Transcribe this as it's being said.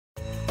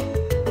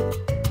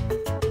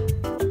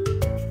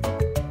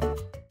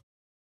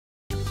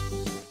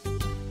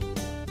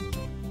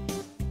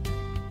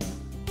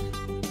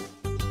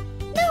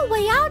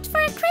way out for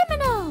a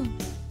criminal!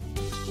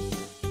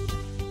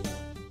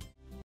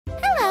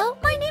 Hello,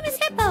 my name is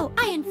Hippo.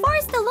 I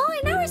enforce the law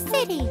in our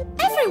city.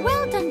 Every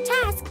well-done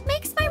task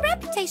makes my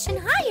reputation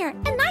higher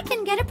and I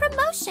can get a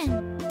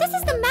promotion. This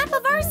is the map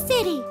of our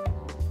city.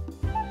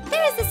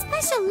 There is a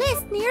special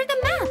list near the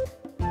map.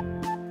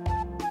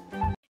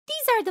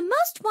 These are the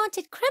most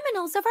wanted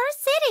criminals of our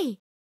city.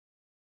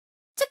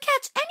 To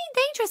catch any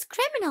dangerous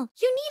criminal,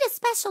 you need a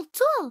special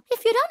tool.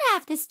 If you don't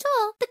have this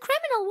tool, the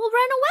criminal will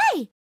run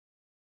away.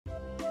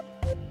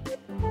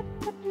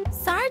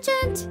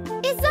 Sergeant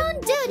is on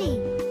duty.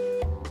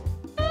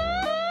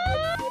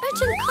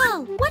 Urgent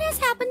call. What has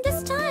happened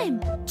this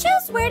time?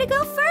 Choose where to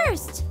go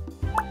first.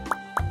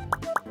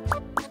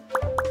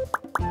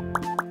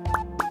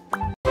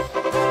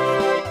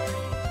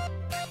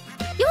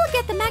 You will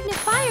get the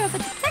magnifier of a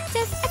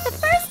detective at the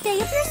first day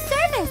of your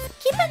service.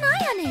 Keep an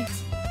eye on it.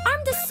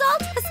 Armed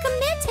assault was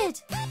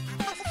committed.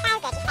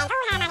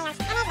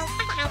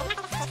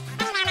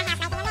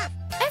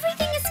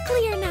 Everything is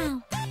clear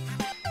now.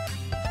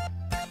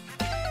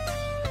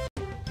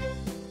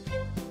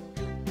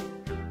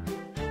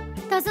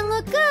 Doesn't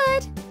look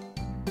good.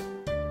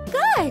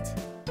 Good.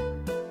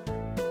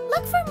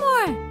 Look for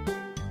more.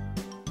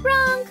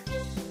 Wrong.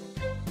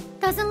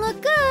 Doesn't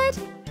look good.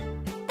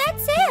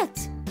 That's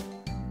it.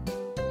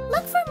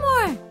 Look for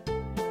more.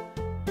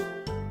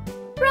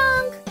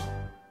 Wrong.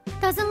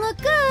 Doesn't look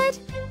good.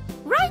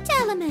 Right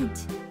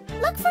element.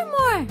 Look for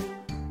more.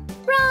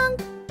 Wrong.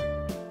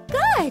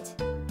 Good.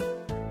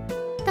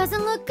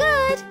 Doesn't look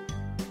good.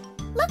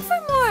 Look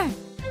for more.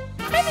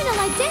 Criminal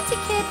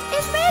identikit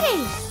is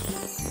ready.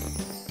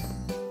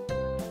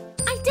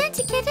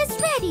 Identikit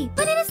is ready,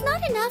 but it is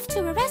not enough to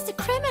arrest a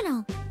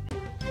criminal.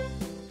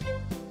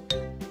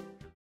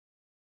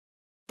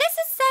 This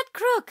is Sad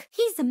Crook.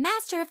 He's the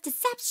master of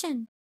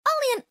deception.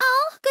 Only an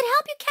owl could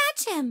help you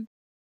catch him.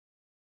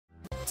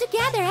 To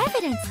gather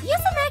evidence, use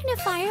a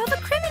magnifier of a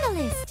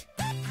criminalist.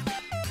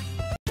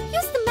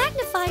 Use the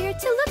magnifier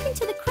to look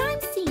into the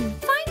crime scene.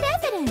 Find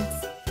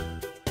evidence.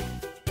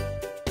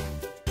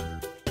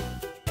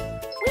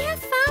 We have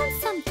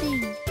found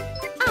something.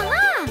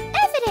 Aha!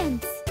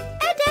 Evidence!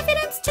 Add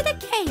evidence to the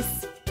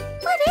case.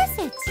 What is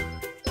it?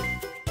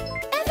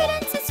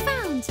 Evidence is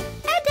found.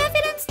 Add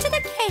evidence to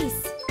the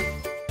case.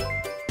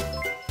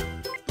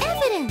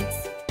 Evidence.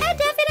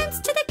 Add evidence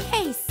to the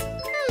case.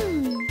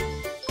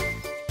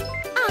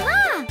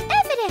 Aha!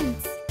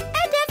 Evidence.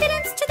 Add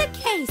evidence to the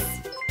case.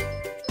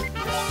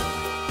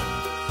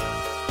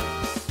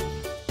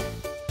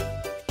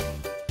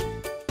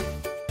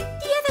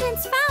 The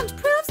evidence found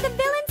proves the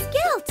villain's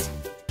guilt.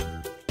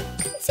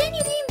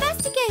 Continue the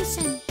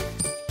investigation.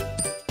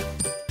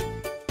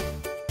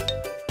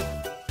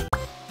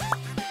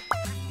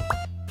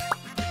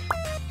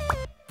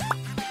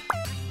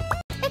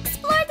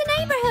 Explore the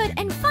neighborhood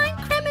and find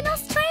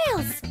criminals'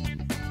 trails.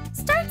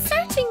 Start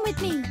searching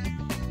with me.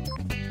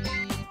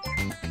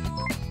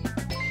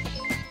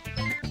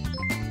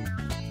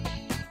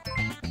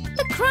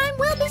 The crime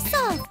will be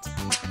solved.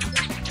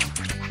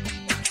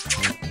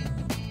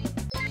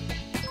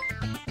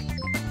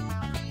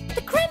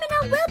 The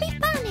criminal will be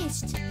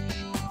punished.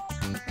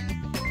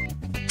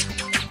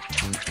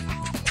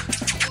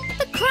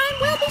 The crime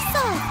will be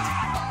solved.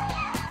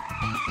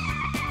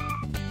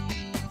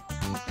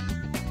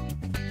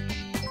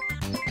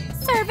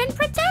 Serve and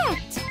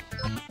protect.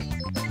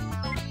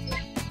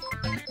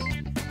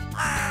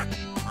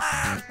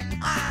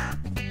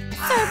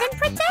 Serve and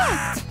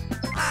protect.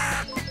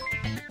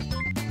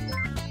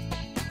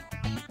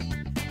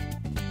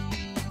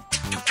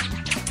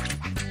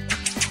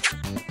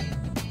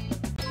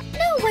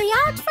 No way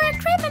out for a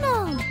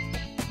criminal.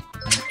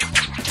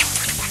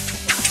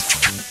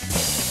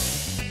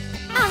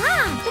 Aha!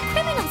 The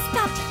criminal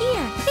stopped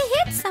here. He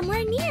hid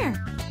somewhere near.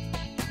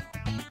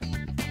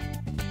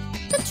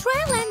 The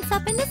trail ends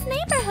up in this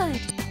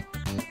neighborhood.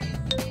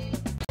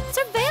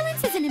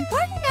 Surveillance is an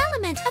important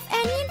element of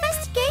any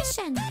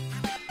investigation.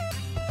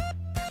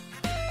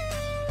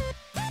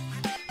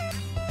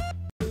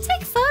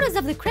 Take photos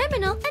of the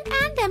criminal and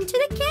add them to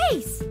the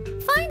case.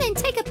 Find and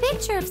take a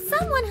picture of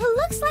someone who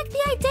looks like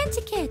the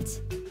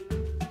identikit.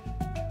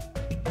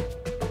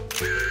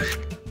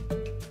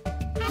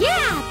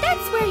 Yeah,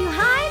 that's where you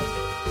hide.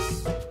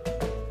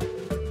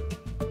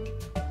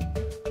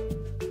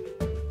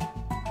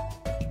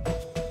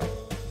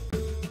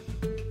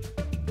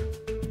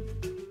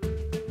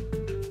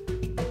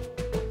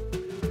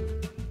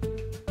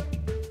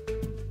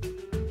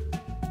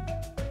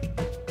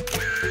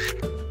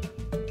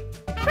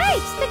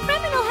 Great! The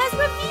criminal has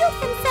revealed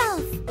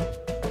himself!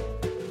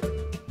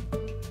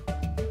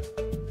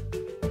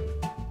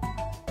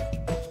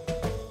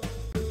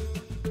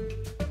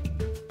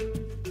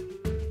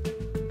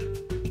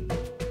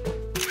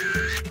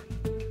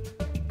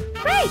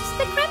 Great!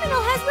 The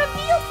criminal has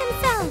revealed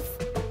himself!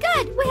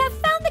 Good! We have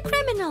found the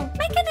criminal!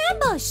 Make an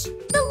ambush!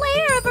 The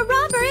lair of a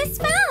robber is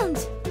found!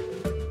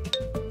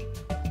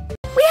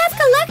 We have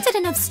collected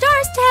enough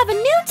stars to have a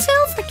new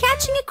tool for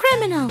catching a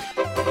criminal.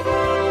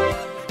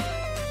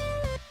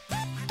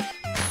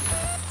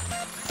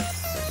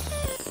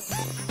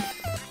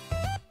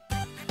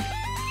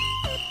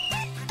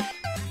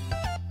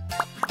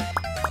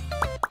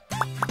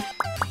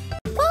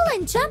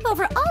 jump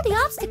over all the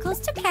obstacles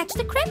to catch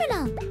the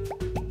criminal.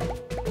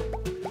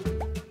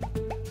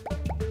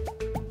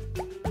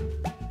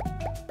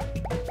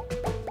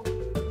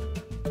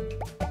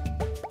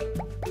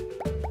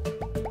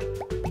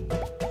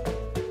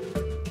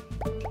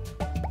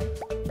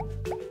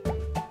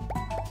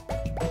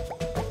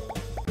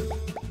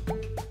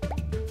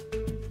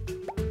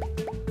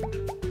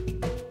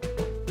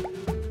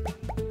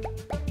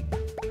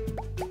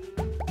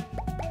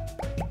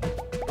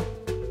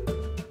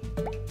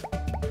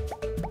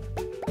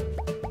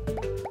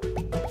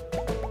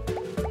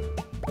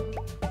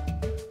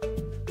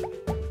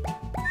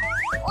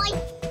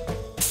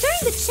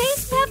 During the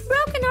chase, we have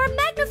broken our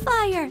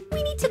magnifier.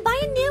 We need to buy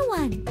a new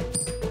one.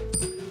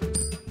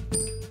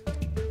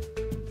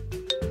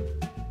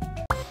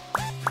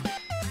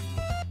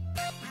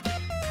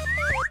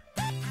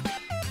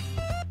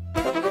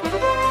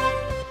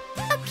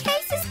 A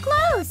case is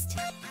closed.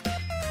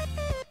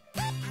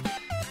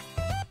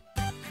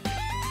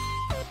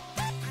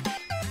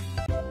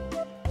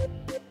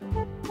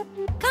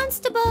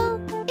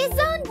 Constable is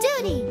on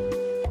duty.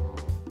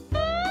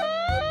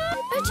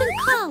 Urgent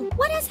call.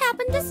 What has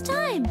happened this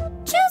time?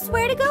 Choose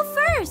where to go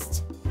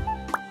first.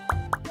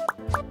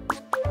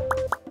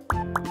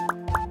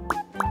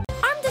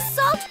 Armed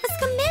assault was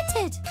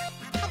committed.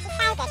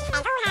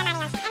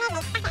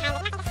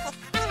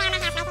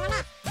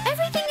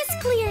 Everything is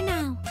clear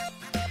now.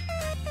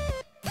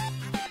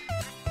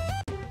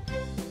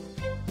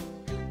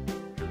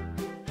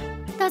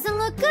 Doesn't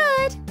look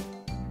good.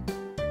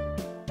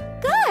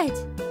 Good.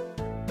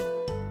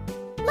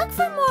 Look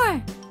for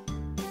more.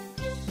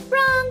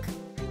 Wrong.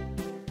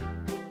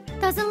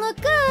 Doesn't look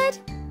good.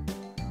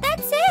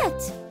 That's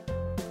it.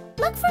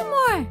 Look for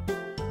more.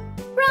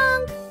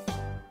 Wrong.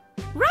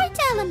 Right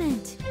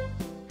element.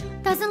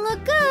 Doesn't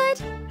look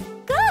good.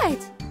 Good.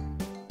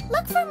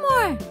 Look for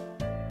more.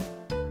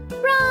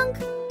 Wrong.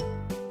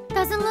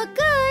 Doesn't look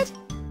good.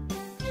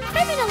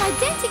 Criminal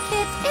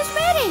identikit is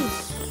ready.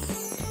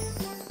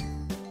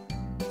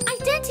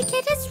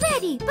 Identikit is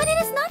ready, but it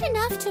is not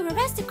enough to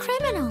arrest a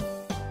criminal.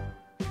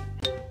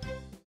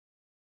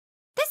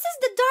 This is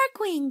the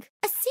Darkwing,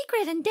 a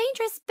secret and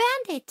dangerous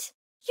bandit.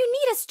 You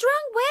need a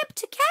strong web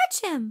to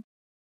catch him.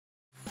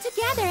 To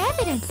gather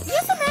evidence,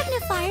 use a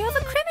magnifier of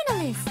a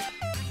criminalist.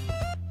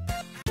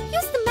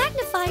 Use the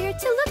magnifier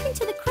to look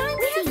into the crime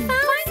scene.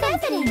 Find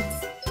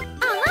evidence.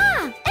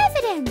 Aha!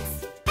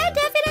 Evidence! Add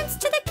evidence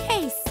to the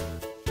case.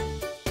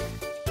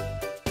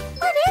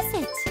 What is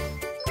it?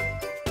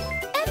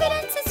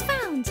 Evidence is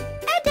found.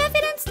 Add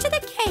evidence to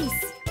the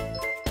case.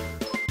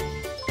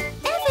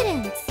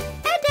 Evidence.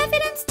 Add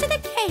evidence to the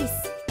case.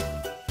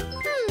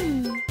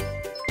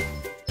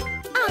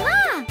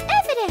 Aha!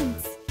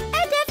 Evidence.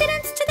 Add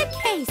evidence to the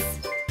case.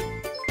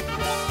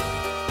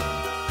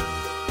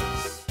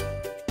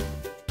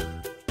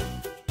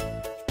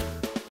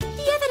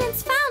 The evidence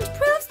found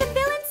proves the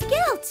villain's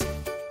guilt.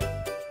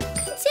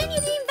 Continue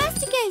the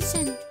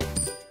investigation.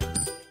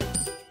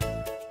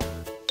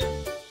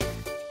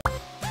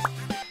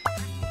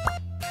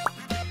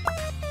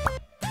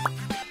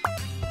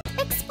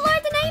 Explore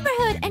the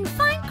neighborhood and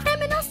find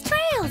criminals'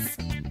 trails.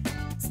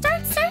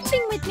 Start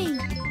searching with me.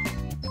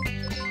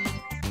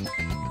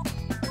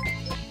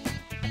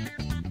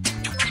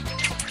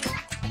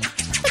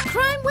 The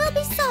crime will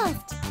be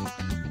solved.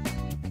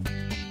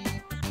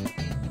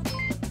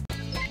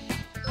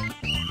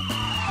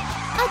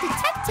 A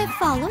detective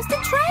follows the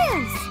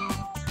trails.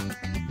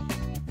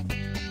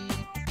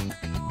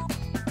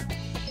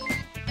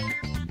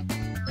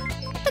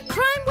 The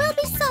crime will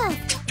be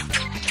solved.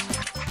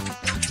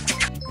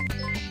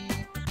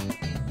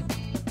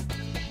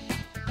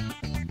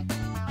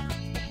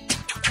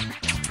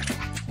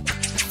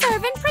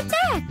 Serve and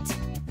protect.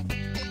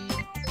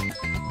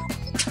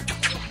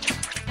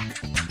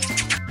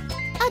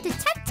 A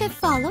detective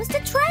follows the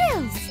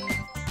trails.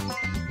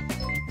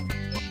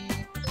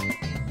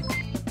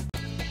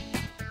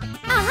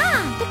 Aha!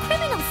 The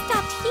criminal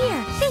stopped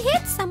here. They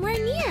hid somewhere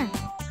near.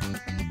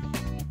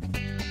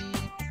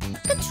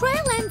 The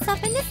trail ends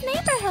up in this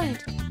neighborhood.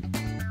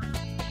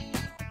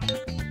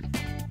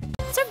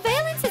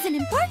 Surveillance is an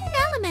important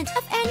element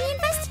of any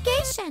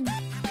investigation.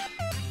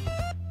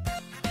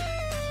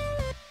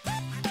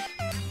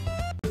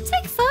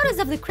 Take photos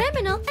of the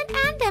criminal and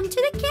add them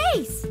to the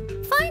case.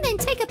 Find and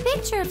take a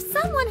picture of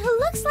someone who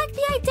looks like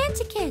the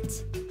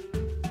identikit.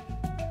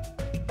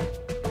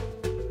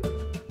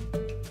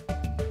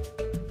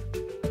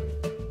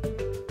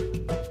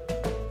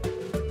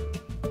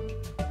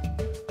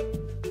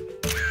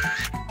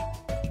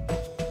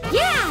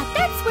 Yeah,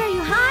 that's where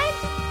you hide.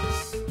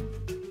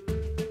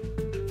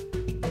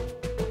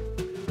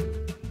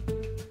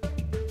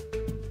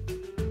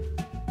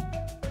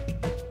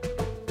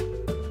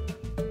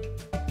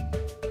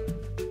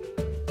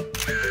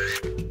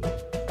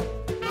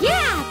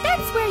 Yeah,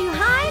 that's where you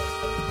hide.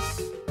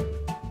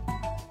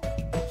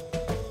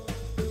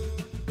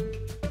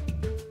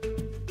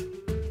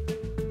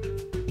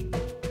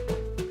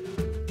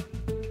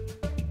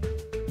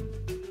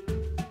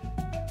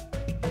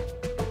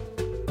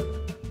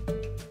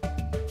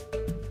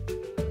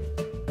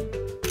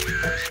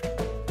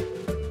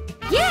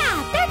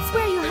 Yeah, that's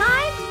where you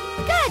hide.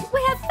 Good,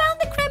 we have found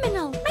the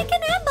criminal. Make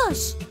an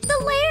ambush. The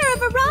lair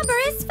of a robber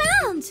is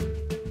found.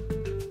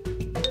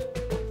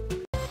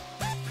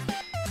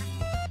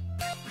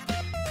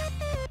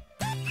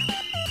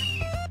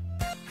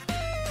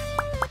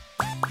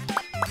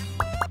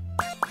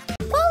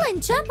 Pull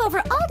and jump over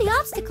all the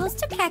obstacles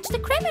to catch the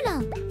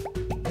criminal.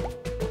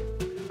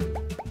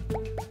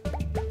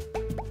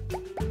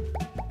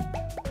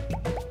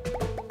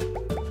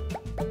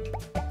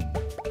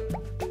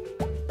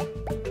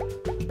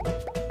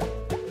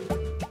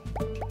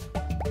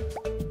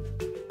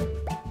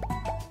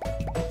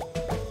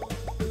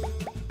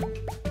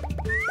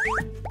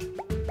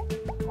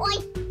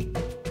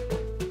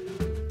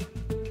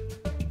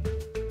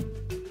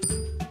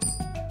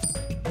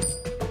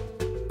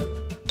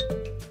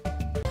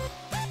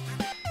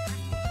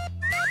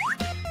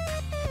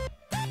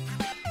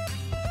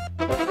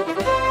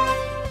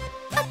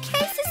 The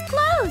case is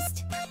closed.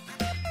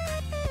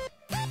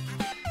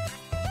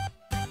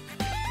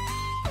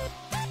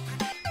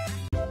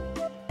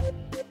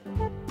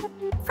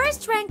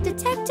 First-rank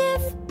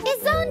detective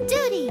is on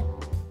duty.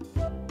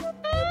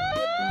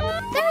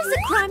 There is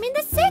a crime in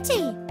the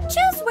city.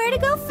 Choose where to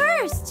go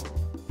first.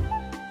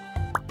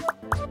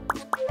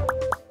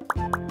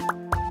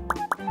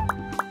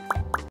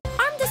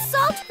 Armed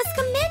assault was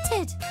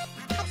committed.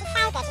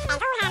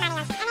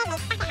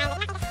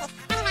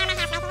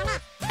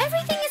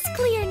 Everything is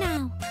clear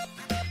now.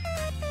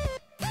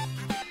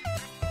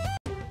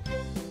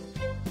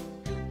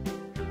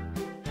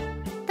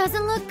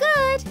 Doesn't look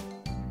good.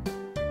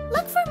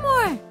 Look for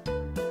more.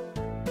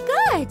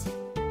 Good.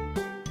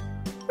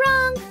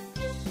 Wrong.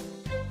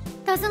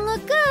 Doesn't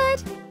look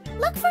good.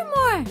 Look for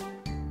more.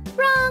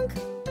 Wrong.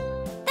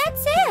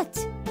 That's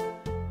it.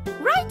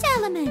 Right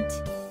element.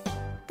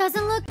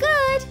 Doesn't look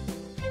good.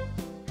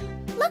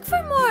 Look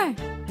for more.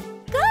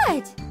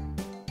 Good.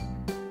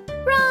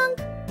 Wrong.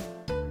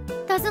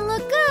 Doesn't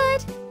look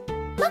good.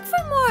 Look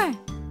for more.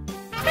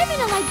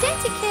 Criminal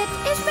identikit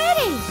is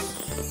ready.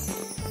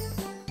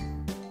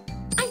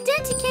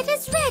 Identikit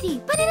is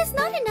ready, but it is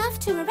not enough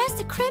to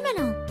arrest a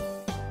criminal.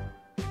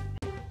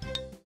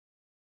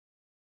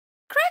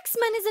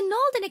 Cracksman is an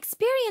old and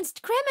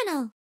experienced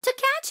criminal. To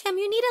catch him,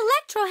 you need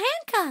electro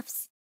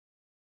handcuffs.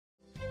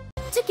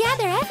 To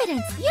gather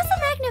evidence, use a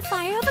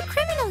magnifier of a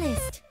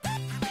criminalist.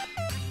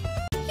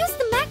 Use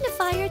the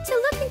magnifier to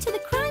look into the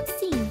crime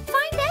scene.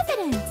 Find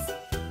evidence.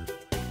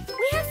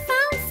 We have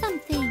found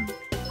something.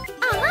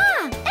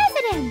 Aha!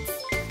 Evidence!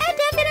 Add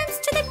evidence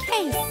to the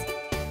case.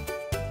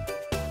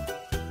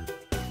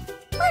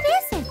 What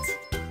is it?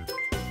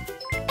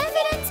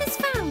 Evidence is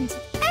found.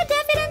 Add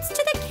evidence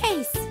to the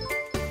case.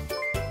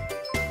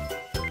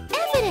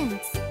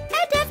 Evidence.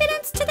 Add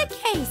evidence to the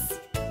case.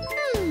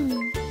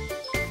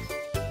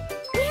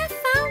 We have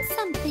found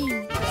something.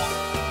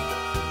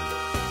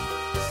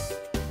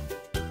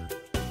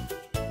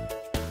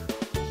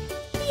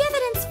 The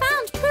evidence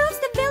found proves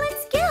the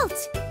villain's guilt.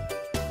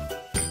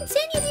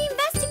 Continue the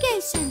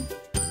investigation.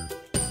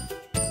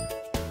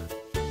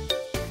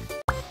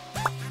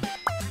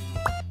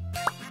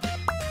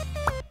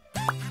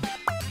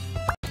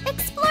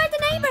 Explore the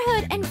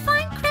neighborhood and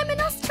find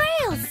criminals'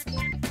 trails.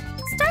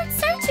 Start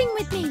searching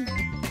with me.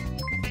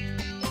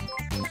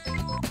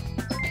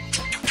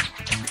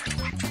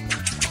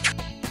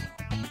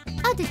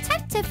 A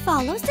detective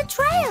follows the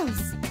trails.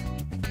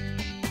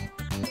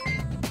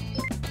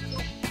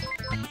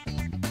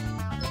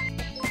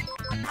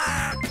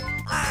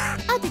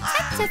 A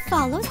detective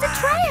follows the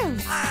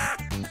trails.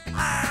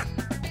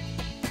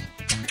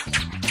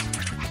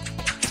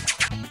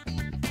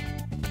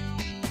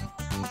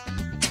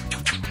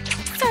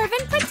 Serve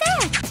and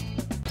protect.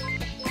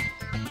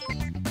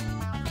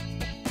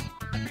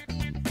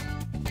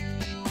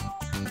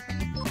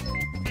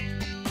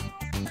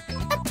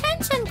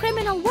 Attention,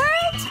 criminal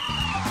world!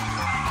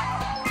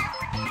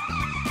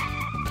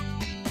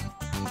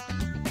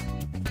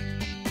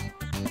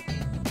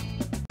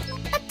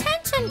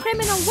 Attention,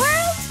 criminal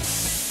world!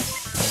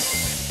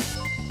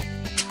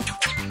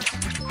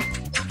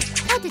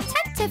 A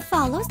detective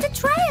follows the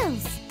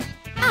trails.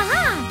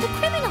 Aha! The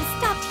criminal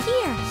stopped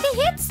here. He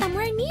hid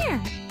somewhere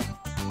near.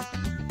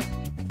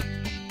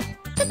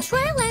 The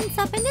trail ends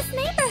up in this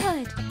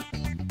neighborhood.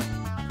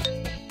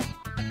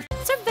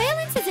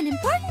 Surveillance is an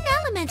important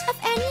element of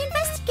any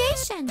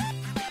investigation.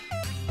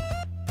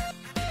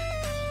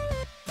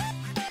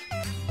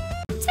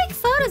 Take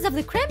photos of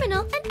the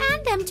criminal and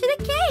add them to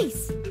the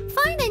case.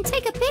 Find and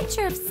take a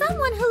picture of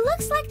someone who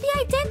looks like the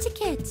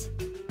identikit.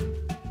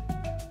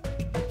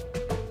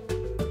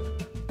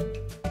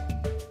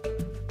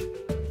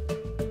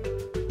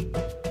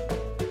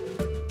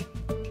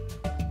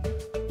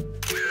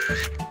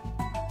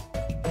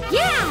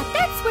 Yeah,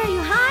 that's where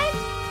you hide.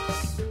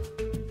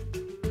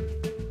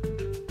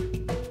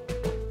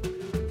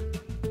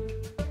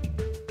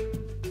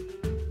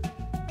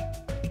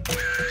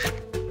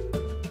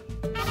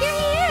 Here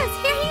he is!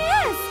 Here he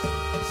is!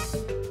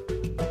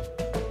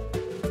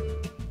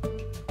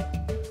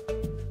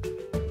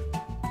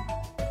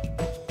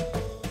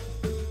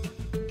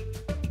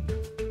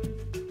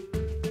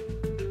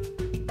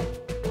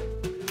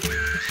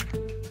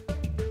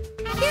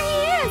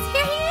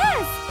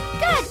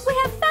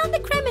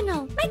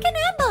 like an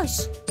ambush!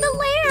 The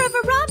lair of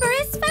a robber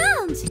is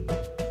found!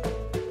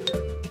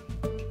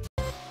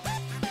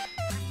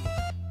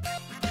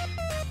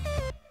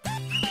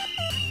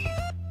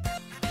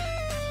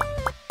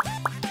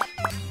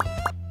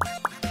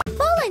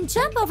 Pull and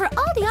jump over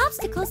all the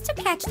obstacles to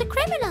catch the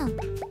criminal.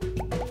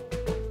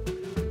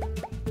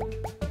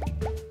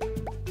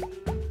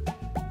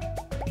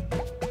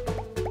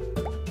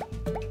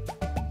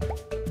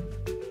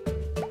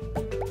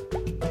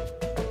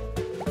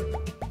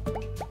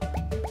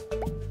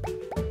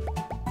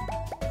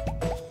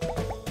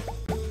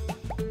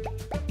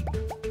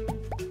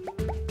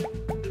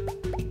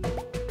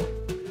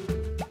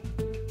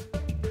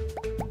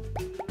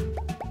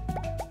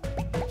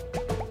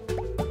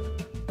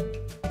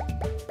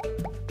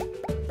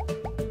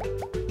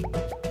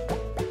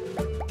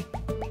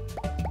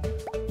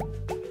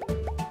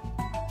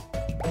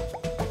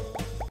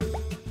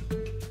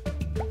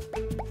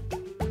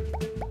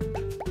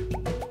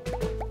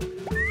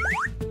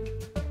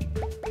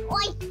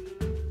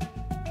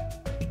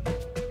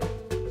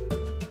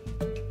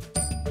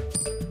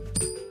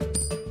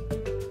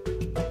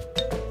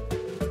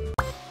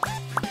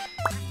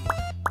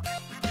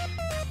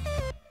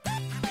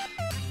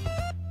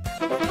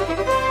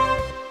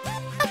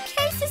 A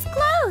case is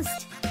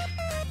closed!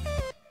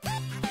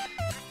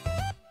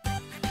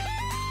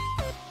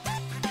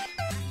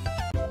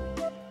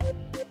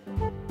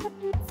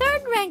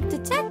 Third-rank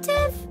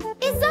detective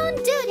is on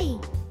duty.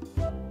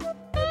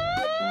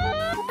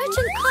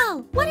 Urgent call.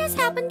 What has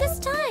happened this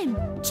time?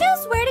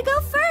 Choose where to go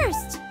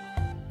first.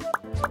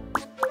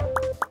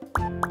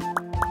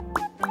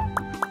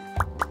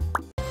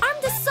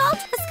 Armed assault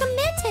was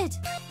committed.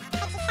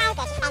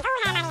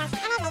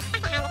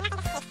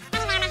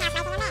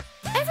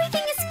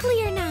 Everything is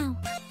clear now.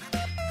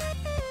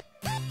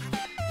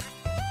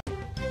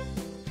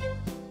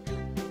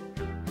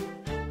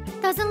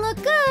 Doesn't look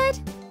good.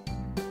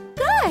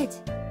 Good.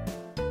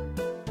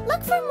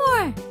 Look for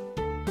more.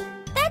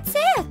 That's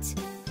it.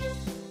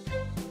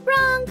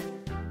 Wrong.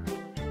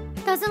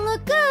 Doesn't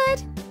look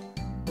good.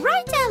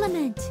 Right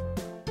element.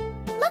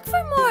 Look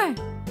for more.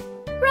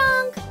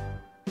 Wrong.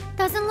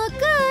 Doesn't look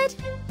good.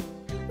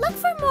 Look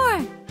for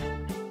more.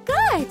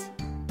 Good.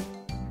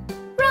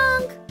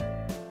 Wrong.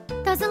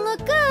 Doesn't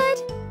look good.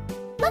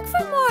 Look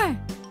for more.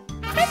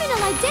 Criminal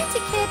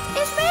identikit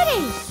is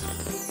ready.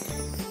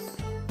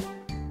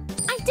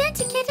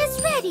 Identikit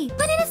is ready,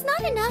 but it is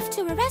not enough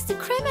to arrest a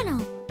criminal.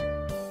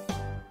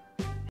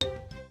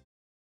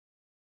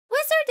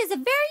 Wizard is a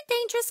very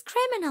dangerous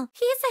criminal.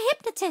 He is a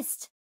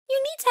hypnotist.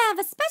 You need to have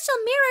a special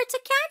mirror to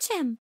catch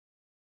him.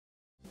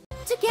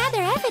 To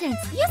gather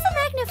evidence, use a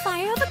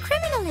magnifier of a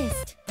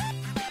criminalist.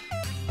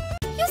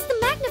 Use the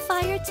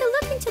magnifier to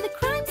look into the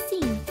crime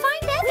scene.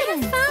 Find evidence.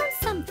 We have found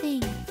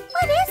something.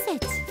 What is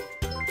it?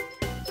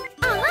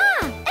 Aha!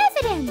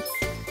 Evidence!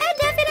 Add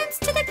evidence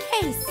to the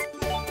case.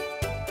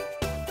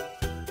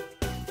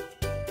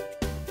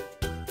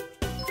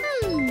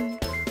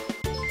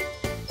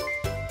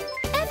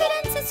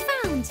 Evidence is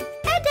found.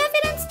 Add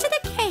evidence to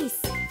the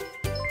case.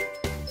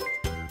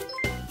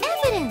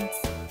 Evidence.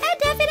 Add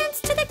evidence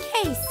to the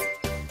case.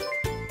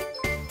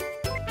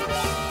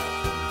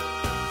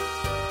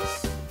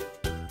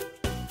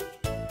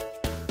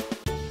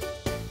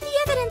 The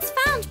evidence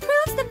found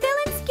proves the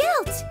villain's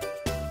guilt.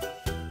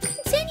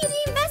 Continue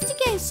the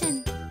investigation.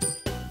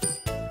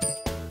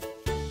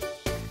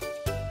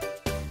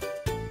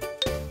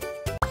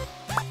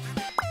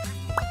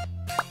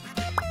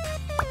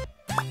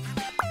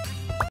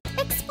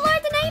 Explore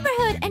the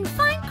neighborhood and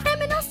find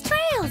criminals'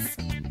 trails.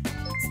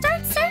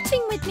 Start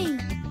searching with me.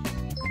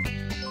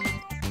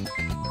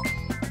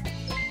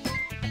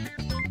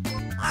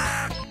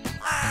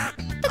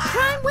 The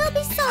crime will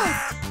be solved.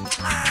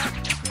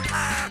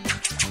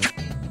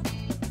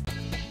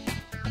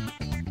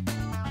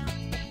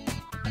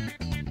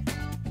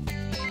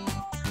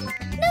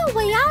 No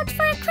way out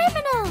for a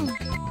criminal.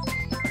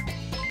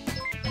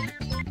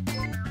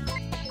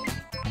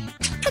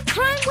 The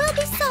crime will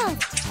be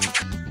solved.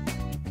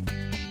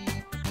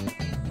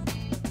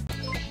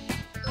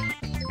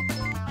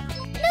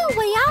 No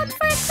way out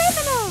for a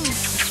criminal.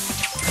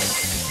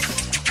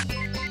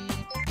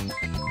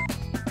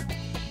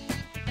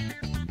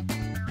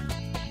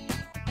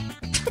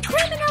 The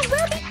criminal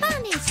will be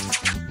punished.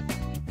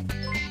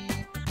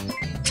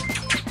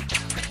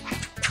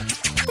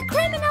 The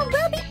criminal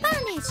will be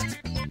punished.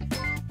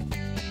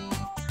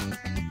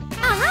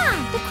 Aha!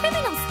 The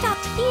criminal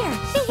stopped here.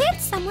 He hid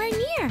somewhere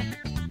near.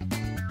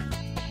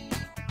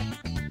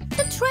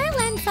 The trail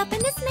ends up in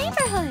this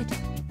neighborhood.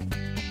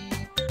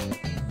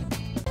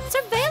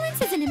 Surveillance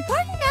is an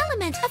important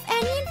element of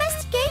any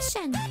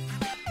investigation.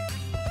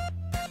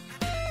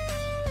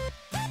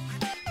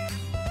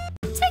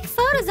 Take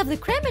photos of the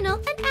criminal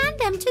and add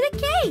them to the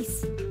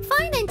case.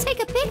 Find and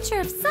take a picture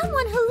of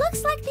someone who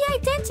looks like the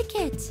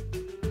identikit.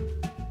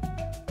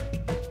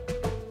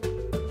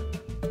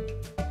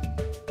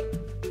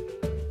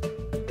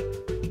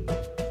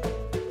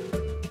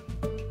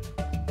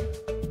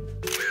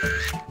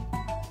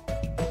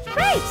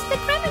 Great! The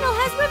criminal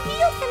has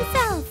revealed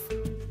himself!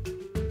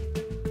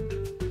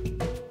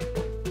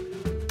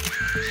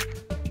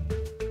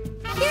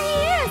 Here he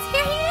is!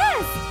 Here he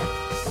is!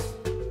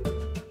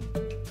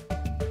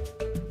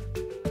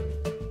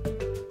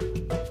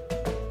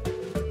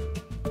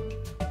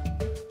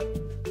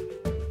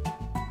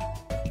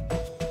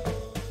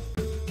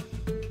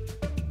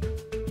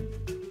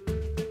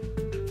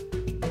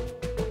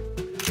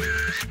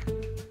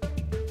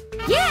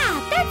 Yeah,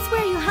 that's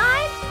where you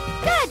hide!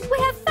 Good, we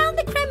have found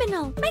the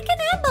criminal! Make an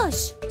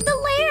ambush! The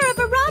lair of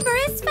a robber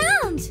is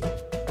found!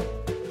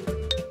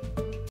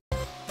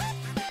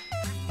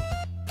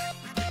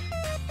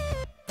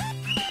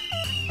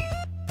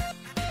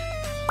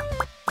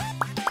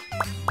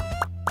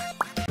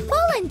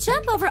 Pull and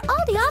jump over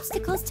all the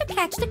obstacles to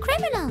catch the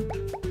criminal!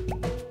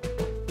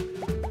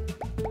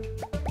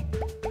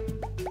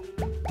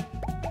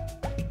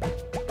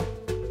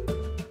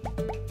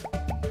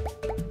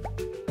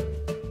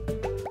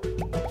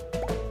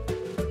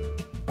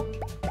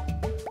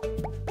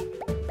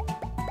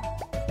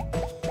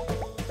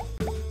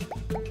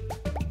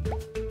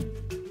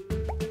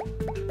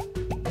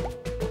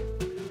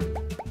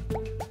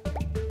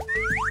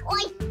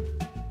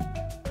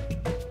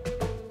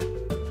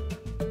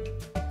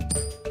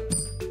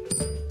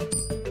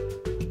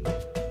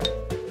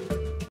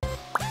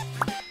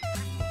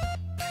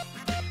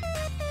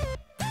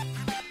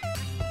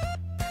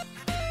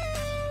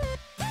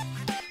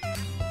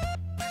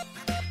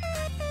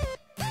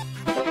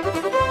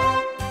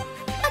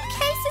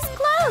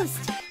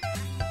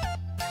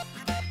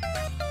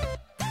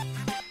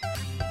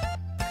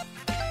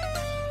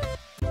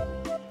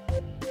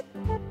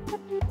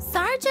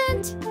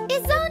 Sergeant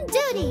is on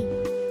duty.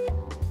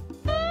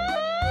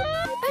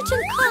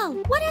 Urgent call.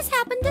 What has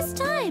happened this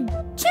time?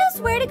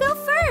 Choose where to go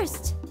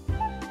first.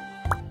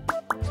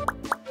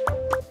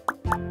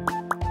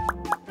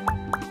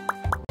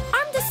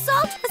 Armed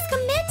assault was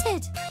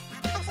committed.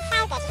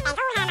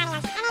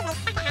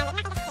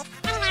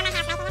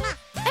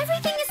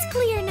 Everything is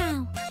clear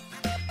now.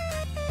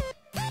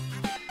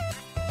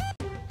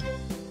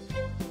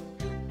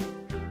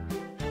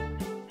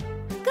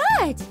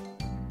 Good.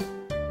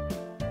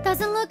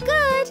 Doesn't look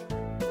good.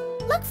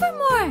 Look for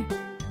more.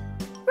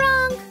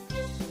 Wrong.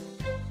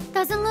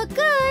 Doesn't look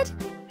good.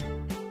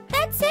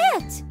 That's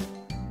it.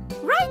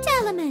 Right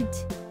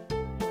element.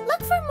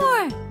 Look for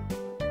more.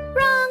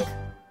 Wrong.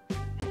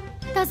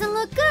 Doesn't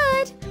look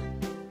good.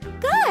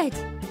 Good.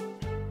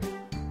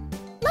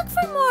 Look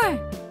for more.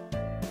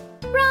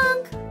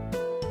 Wrong.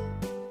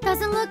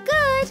 Doesn't look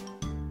good.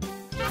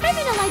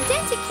 Criminal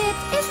identikit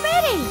is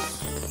ready.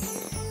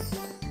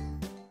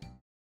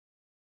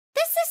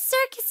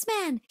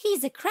 Man,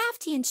 he's a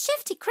crafty and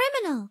shifty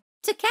criminal.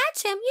 To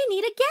catch him, you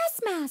need a gas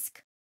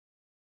mask.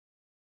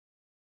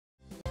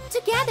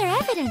 To gather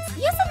evidence,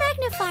 use a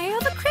magnifier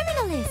of a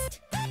criminalist.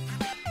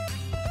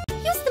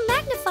 Use the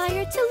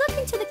magnifier to look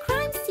into the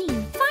crime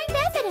scene. Find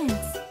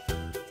evidence.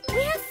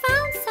 We have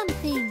found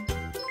something.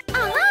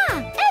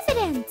 Aha!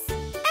 Evidence!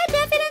 Add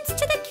evidence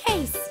to the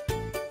case.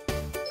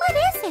 What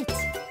is it?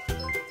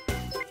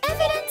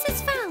 Evidence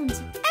is found.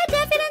 Add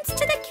evidence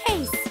to the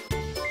case.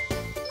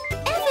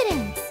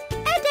 Evidence.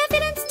 Add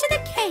evidence to the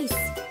case.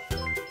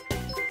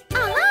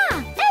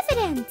 Aha!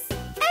 Evidence!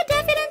 Add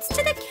evidence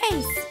to the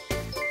case.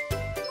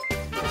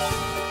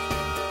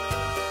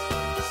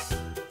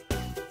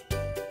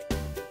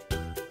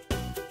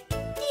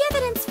 The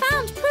evidence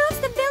found proves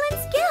the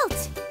villain's guilt.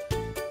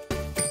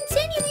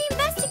 Continue the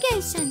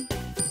investigation.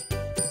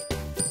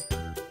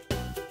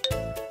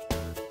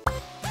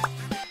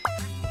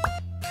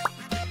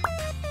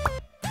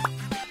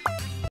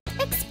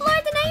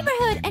 Explore the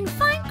neighborhood and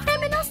find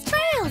criminals'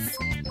 trails.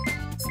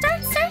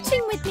 Start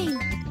searching with me.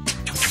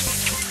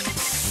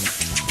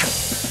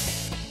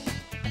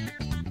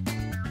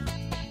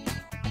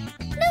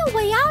 No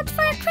way out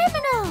for a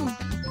criminal.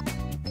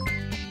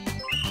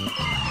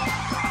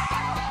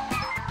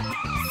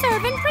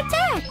 Serve and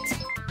protect.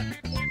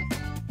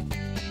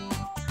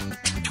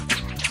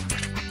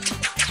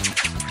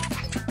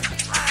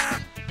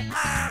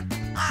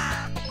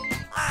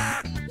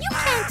 You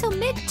can't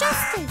omit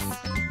justice.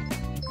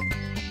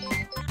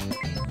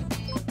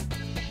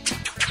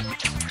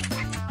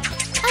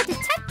 A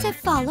detective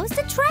follows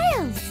the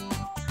trails.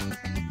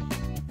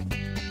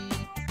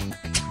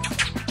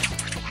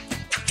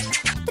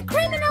 The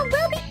criminal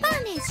will be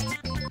punished.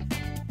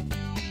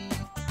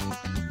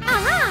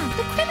 Aha!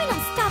 The criminal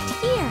stopped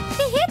here.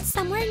 He hid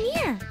somewhere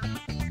near.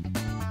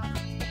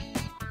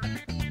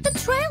 The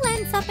trail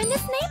ends up in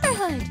this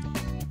neighborhood.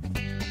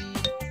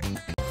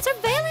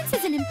 Surveillance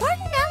is an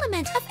important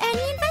element of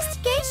any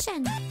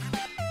investigation.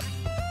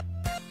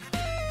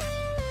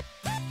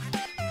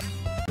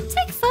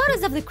 Take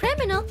photos of the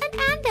criminal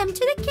and add them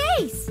to the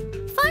case.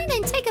 Find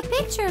and take a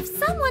picture of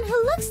someone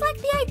who looks like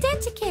the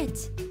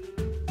identikit.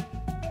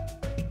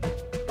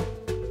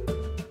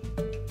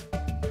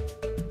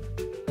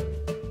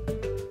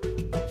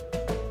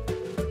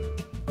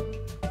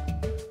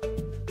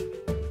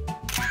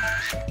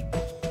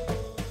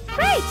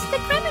 Great! The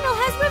criminal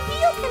has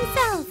revealed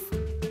himself!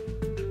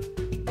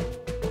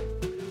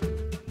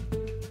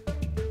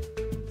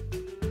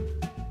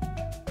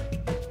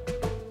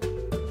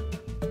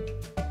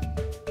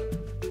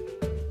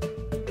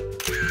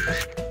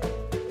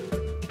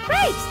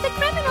 Great! The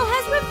criminal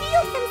has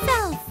revealed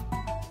himself!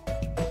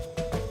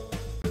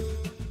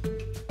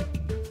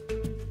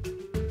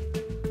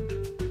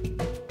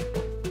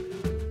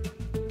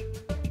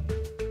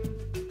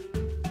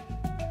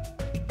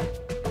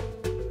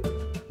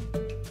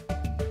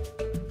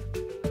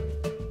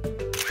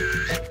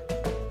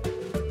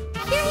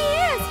 Here he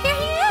is! Here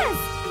he is!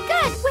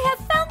 Good! We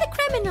have found the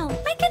criminal!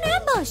 Make an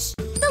ambush!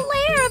 The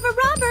lair of a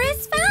robber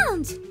is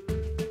found!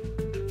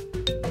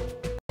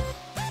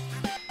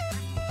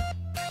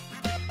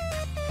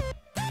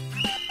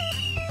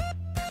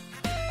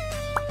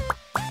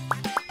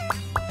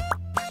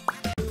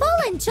 Pull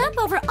and jump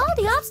over all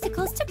the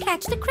obstacles to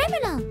catch the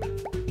criminal!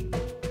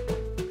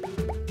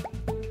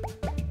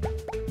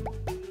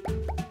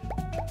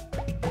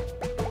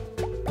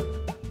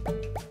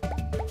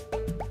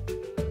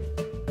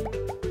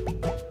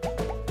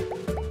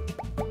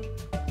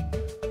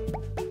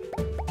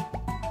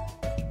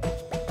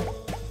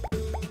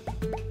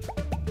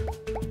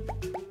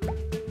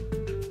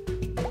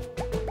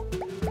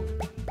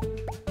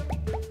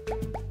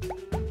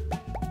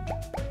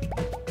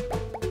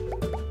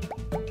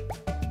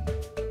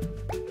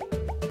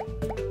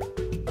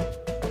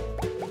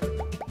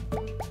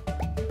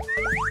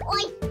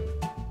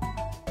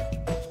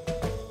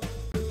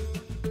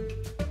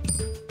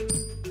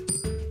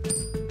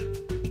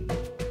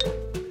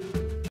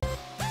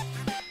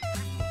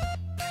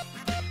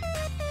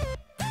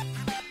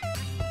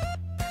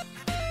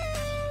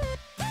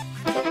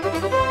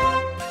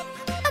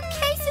 A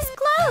case is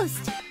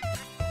closed!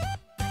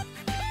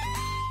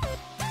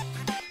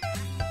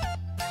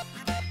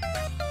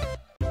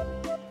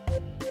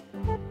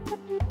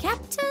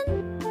 Captain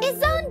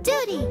is on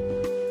duty!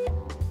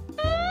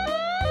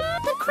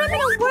 The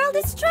criminal world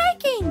is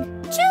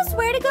striking! Choose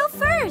where to go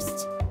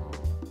first!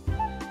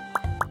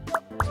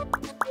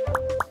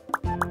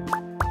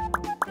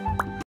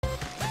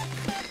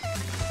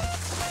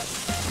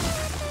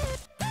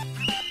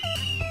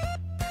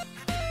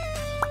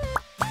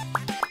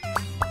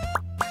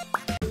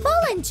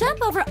 And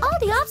jump over all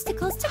the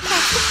obstacles to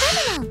catch the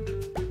criminal.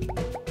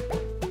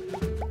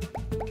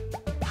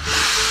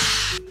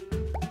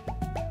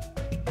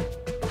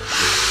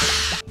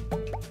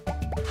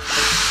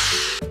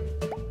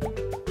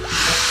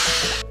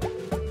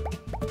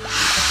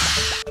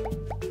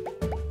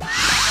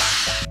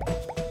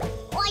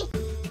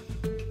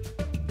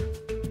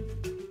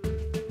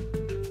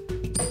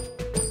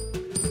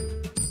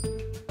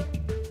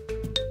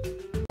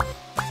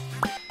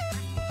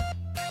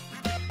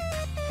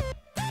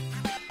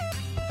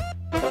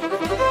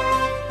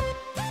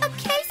 A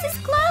case is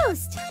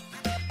closed!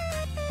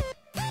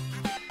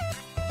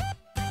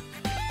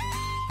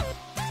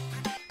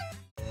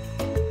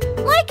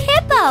 Like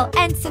Hippo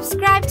and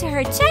subscribe to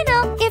her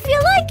channel if you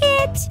like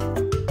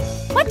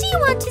it! What do you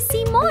want to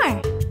see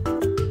more?